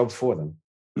doing their job for them.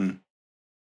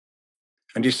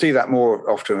 And you see that more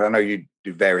often. I know you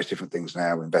do various different things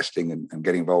now, investing and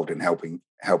getting involved in helping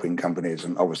companies,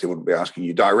 and obviously wouldn't be asking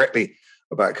you directly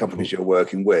about companies you're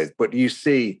working with, but you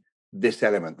see this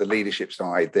element, the leadership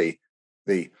side,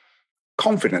 the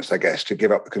confidence, I guess, to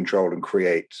give up the control and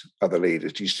create other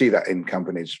leaders. Do you see that in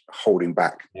companies holding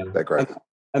back their growth?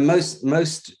 And most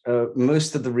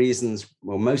of the reasons,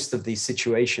 well, most of these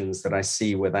situations that I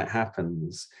see where that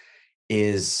happens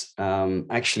is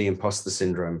actually imposter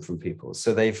syndrome from people.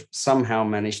 So they've somehow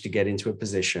managed to get into a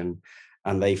position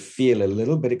and they feel a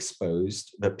little bit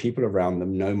exposed, that people around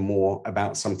them know more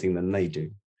about something than they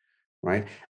do, right?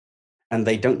 And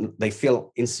they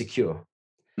feel insecure.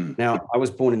 Now, I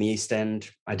was born in the East End.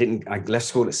 I left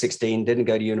school at 16, didn't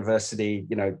go to university.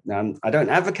 I don't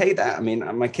advocate that. I mean,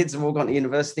 my kids have all gone to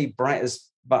university, bright as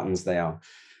buttons they are.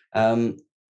 But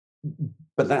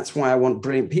that's why I want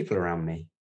brilliant people around me,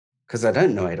 because I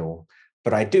don't know it all,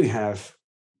 but I do have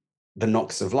the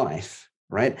knocks of life,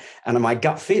 right? And my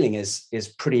gut feeling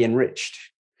is pretty enriched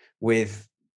with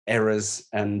errors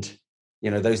and,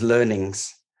 those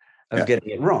learnings of getting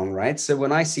it wrong, right? So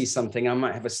when I see something, I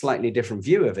might have a slightly different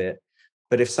view of it.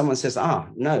 But if someone says,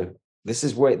 no, this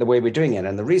is the way we're doing it,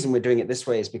 and the reason we're doing it this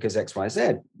way is because X, Y,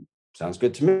 Z, sounds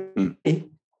good to me.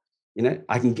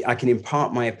 I can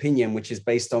impart my opinion, which is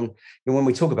based on, when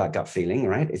we talk about gut feeling,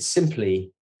 right? It's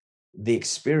simply the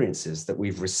experiences that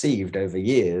we've received over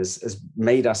years has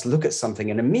made us look at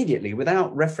something and immediately,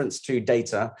 without reference to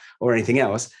data or anything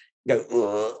else,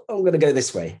 go, I'm going to go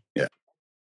this way. Yeah.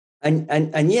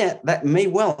 And yet that may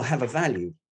well have a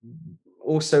value.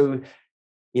 Also,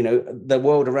 the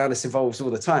world around us evolves all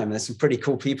the time. There's some pretty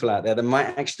cool people out there that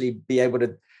might actually be able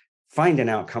to find an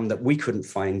outcome that we couldn't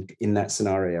find in that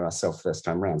scenario ourselves first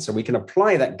time around. So we can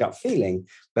apply that gut feeling,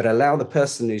 but allow the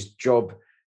person whose job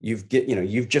you've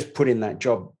just put in that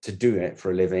job to do it for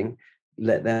a living,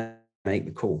 let them make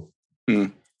the call.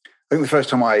 I think the first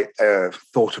time I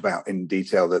thought about in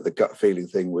detail that the gut feeling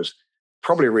thing was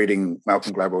probably reading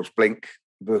Malcolm Gladwell's Blink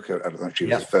book. I don't know if she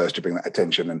was the first to bring that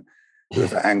attention, and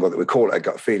there's that angle that we call it a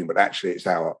gut feeling, but actually it's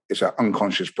our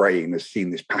unconscious brain has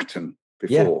seen this pattern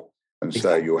before. And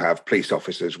so you'll have police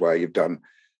officers where you've done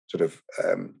sort of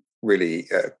really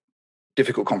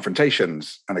difficult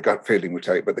confrontations, and a gut feeling will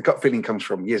tell you. But the gut feeling comes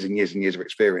from years and years and years of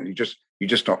experience. You're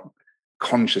just not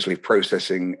consciously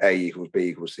processing A equals B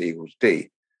equals C equals D.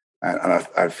 And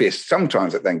I fear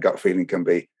sometimes that then gut feeling can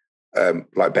be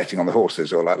like betting on the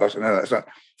horses, or like, no, that's not.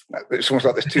 It's almost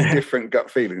like there's two different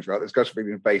gut feelings, right? There's gut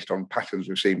feelings based on patterns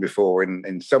we've seen before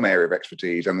in some area of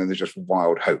expertise, and then there's just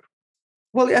wild hope.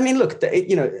 Well, I mean, look,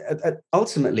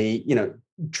 ultimately,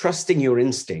 trusting your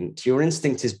instinct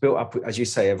is built up, as you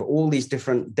say, of all these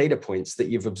different data points that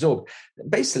you've absorbed.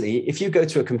 Basically, if you go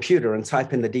to a computer and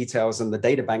type in the details and the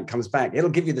data bank comes back, it'll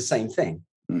give you the same thing,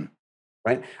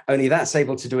 right? Only that's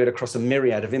able to do it across a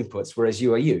myriad of inputs, whereas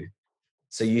you are you.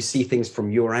 So you see things from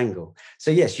your angle.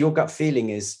 So yes, your gut feeling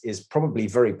is probably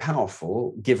very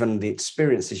powerful given the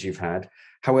experiences you've had.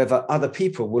 However, other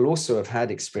people will also have had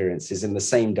experiences in the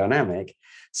same dynamic.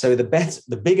 So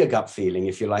the bigger gut feeling,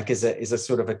 if you like, is a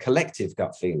sort of a collective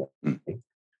gut feeling,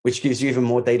 which gives you even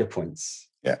more data points.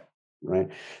 Yeah. Right.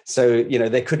 So,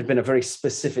 there could have been a very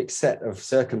specific set of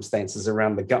circumstances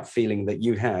around the gut feeling that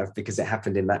you have because it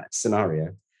happened in that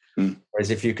scenario. Whereas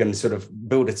if you can sort of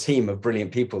build a team of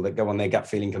brilliant people that go on their gut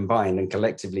feeling combined and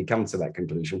collectively come to that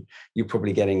conclusion, you're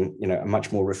probably getting, a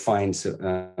much more refined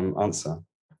answer.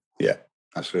 Yeah,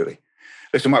 absolutely.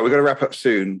 Listen, Mike, we're going to wrap up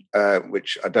soon,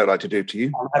 which I don't like to do to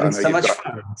you. I'm having so much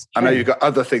fun. I know you've got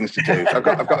other things to do. So I've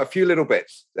got a few little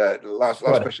bits. Last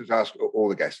questions asked all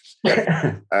the guests.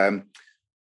 Yeah.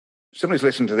 Somebody's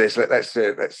listening to this. Let's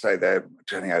say they're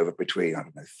turning over between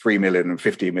 3 million and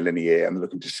 50 million a year, and they're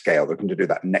looking to scale. They're looking to do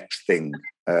that next thing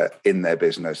in their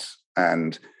business,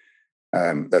 and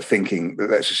they're thinking,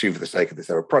 let's assume for the sake of this,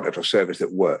 they're a product or service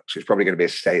that works. It's probably going to be a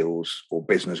sales or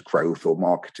business growth or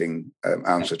marketing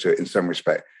answer to it in some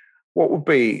respect. What would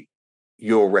be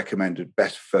your recommended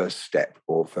best first step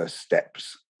or first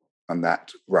steps on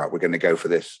that? Right, we're going to go for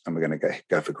this, and we're going to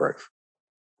go for growth.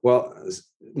 Well,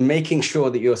 making sure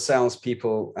that your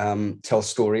salespeople tell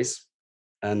stories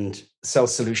and sell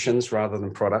solutions rather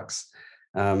than products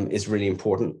is really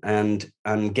important. And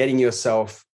getting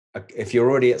yourself, if you're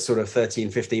already at sort of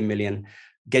 13, 15 million,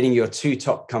 getting your two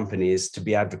top companies to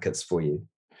be advocates for you,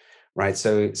 right?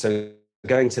 So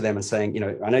going to them and saying,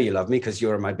 I know you love me because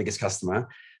you're my biggest customer.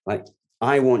 Like,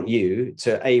 I want you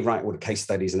to write all the case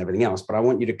studies and everything else, but I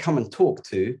want you to come and talk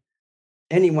to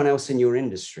anyone else in your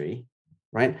industry,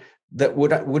 right, that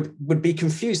would be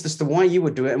confused as to why you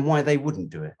would do it and why they wouldn't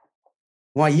do it,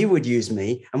 why you would use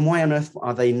me and why on earth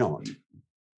are they not,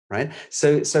 right?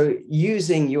 So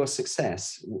using your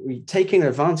success, taking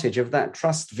advantage of that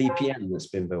trust VPN that's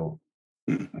been built,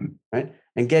 right,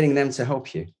 and getting them to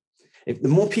help you. If the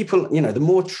more people, the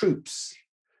more troops,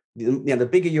 the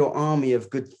bigger your army of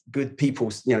good people,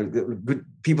 good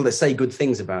people that say good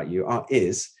things about you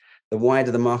is, the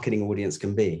wider the marketing audience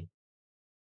can be.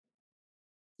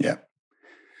 Yeah.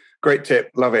 Great tip.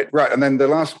 Love it. Right. And then the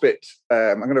last bit,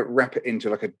 I'm going to wrap it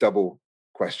into like a double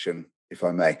question, if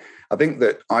I may. I think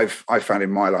that I've found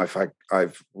in my life,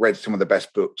 I've read some of the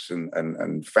best books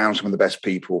and found some of the best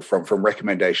people from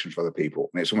recommendations for other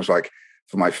people. And it's almost like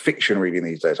for my fiction reading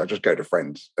these days, I just go to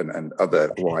friends and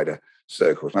other wider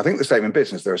circles. And I think the same in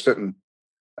business. There are certain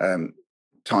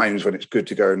times when it's good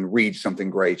to go and read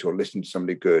something great or listen to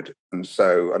somebody good. And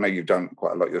so I know you've done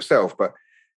quite a lot yourself, but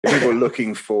if people are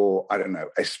looking for,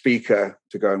 a speaker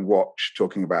to go and watch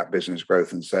talking about business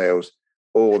growth and sales,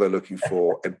 or they're looking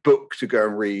for a book to go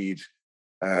and read,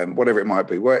 whatever it might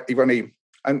be, where you've only,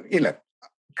 and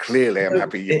clearly I'm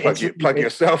happy you plug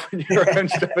yourself and your own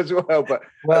stuff as well. But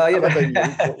what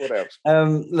else?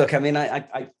 Look, I mean,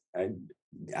 I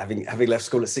having left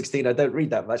school at 16, I don't read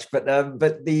that much, but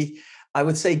I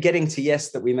would say getting to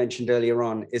yes that we mentioned earlier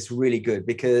on is really good,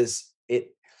 because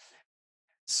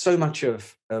so much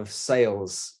of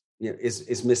sales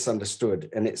is misunderstood,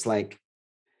 and it's like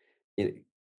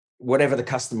whatever the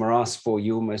customer asks for,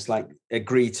 you almost like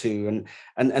agree to,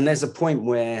 and there's a point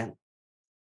where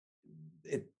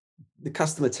the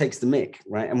customer takes the mick,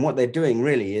 right? And what they're doing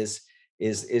really is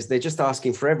they're just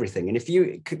asking for everything, and if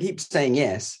you keep saying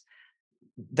yes,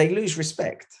 they lose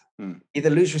respect. Either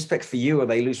lose respect for you, or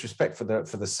they lose respect for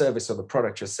the service or the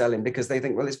product you're selling, because they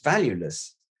think, well, it's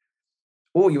valueless.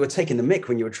 Or you were taking the mick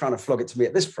when you were trying to flog it to me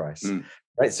at this price,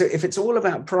 right? So if it's all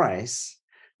about price,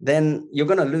 then you're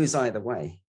going to lose either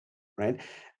way, right?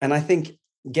 And I think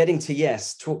getting to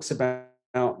yes talks about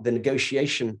the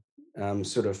negotiation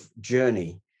sort of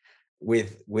journey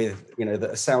with that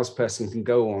a salesperson can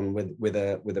go on with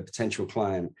a potential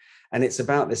client, and it's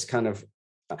about this kind of.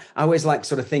 I always like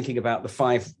sort of thinking about the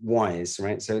 5 whys,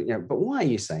 right? So, but why are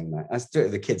you saying that? I do it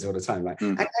with the kids all the time. Like,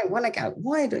 I don't want to go.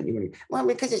 Why don't you want to? Well,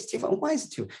 because it's too far. Why is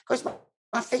it too? Because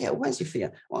I feel, where's your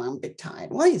fear? Well, I'm a bit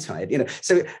tired. Why are you tired?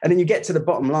 So, and then you get to the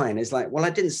bottom line. It's like, well, I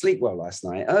didn't sleep well last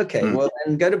night. Okay, well,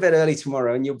 then go to bed early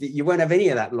tomorrow and you won't have any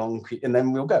of that long, and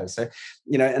then we'll go. So,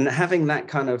 and having that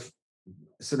kind of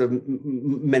sort of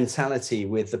mentality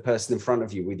with the person in front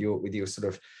of you, with your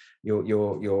sort of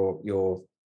your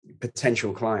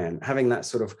potential client, having that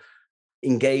sort of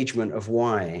engagement of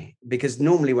why, because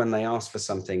normally when they ask for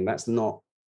something, that's not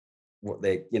what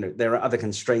they, there are other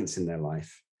constraints in their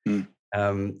life,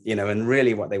 and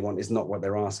really what they want is not what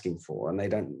they're asking for, and they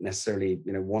don't necessarily,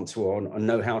 want to or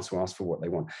know how to ask for what they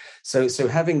want. So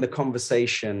having the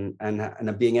conversation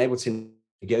and being able to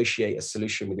negotiate a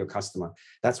solution with your customer,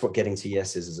 that's what Getting to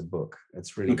Yes is as a book.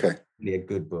 It's really, really a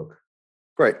good book.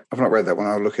 Great. I've not read that one.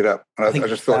 I'll look it up. And I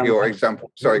just thought your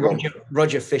example. Sorry,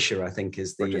 Roger Fisher, I think,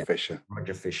 is the Roger Fisher.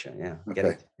 Roger Fisher, yeah.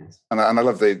 Okay. And I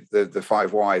love the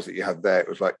 5 whys that you had there. It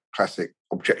was like classic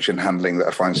objection handling that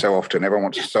I find so often. Everyone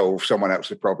wants to solve someone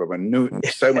else's problem, and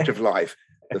so much of life,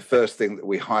 the first thing that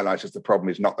we highlight as the problem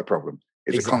is not the problem.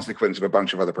 It's a consequence of a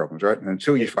bunch of other problems, right? And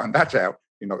until you find that out,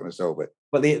 you're not going to solve it.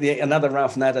 But another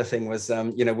Ralph Nader thing was,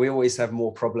 we always have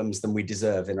more problems than we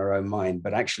deserve in our own mind,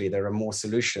 but actually there are more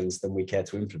solutions than we care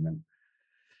to implement.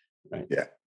 Right? Yeah,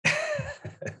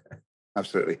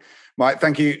 absolutely. Mike,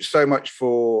 thank you so much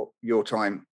for your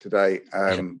time today.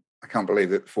 I can't believe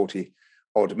that 40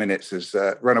 odd minutes has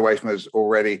run away from us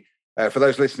already. For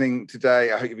those listening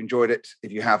today, I hope you've enjoyed it.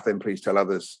 If you have, then please tell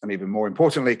others. And even more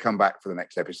importantly, come back for the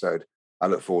next episode. I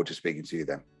look forward to speaking to you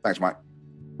then. Thanks, Mike.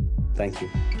 Thank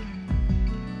you.